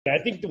I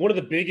think one of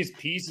the biggest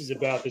pieces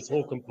about this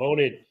whole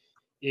component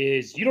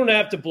is you don't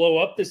have to blow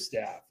up the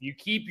staff. You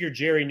keep your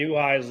Jerry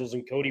Neuheisels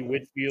and Cody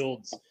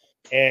Whitfields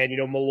and,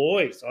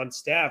 Malloys on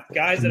staff,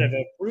 guys that have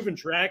a proven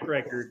track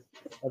record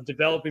of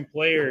developing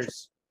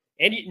players,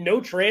 and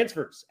no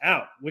transfers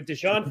out. With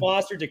Deshaun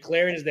Foster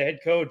declaring as the head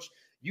coach,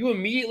 you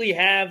immediately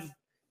have,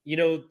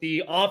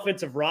 the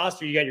offensive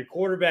roster. You got your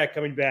quarterback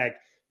coming back.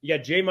 You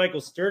got J.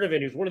 Michael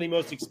Sturdivant, who's one of the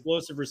most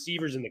explosive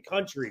receivers in the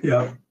country.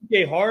 Yeah.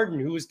 Jay Harden,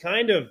 who was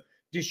kind of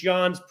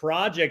Deshaun's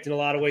project in a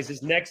lot of ways.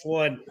 His next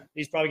one,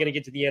 he's probably going to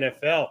get to the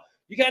NFL.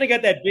 You kind of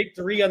got that big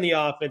three on the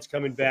offense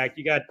coming back.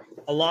 You got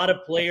a lot of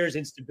players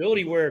and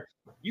stability where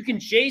you can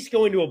chase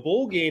going to a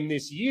bowl game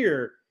this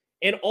year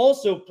and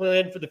also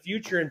plan for the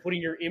future and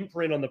putting your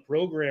imprint on the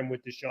program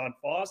with Deshaun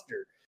Foster.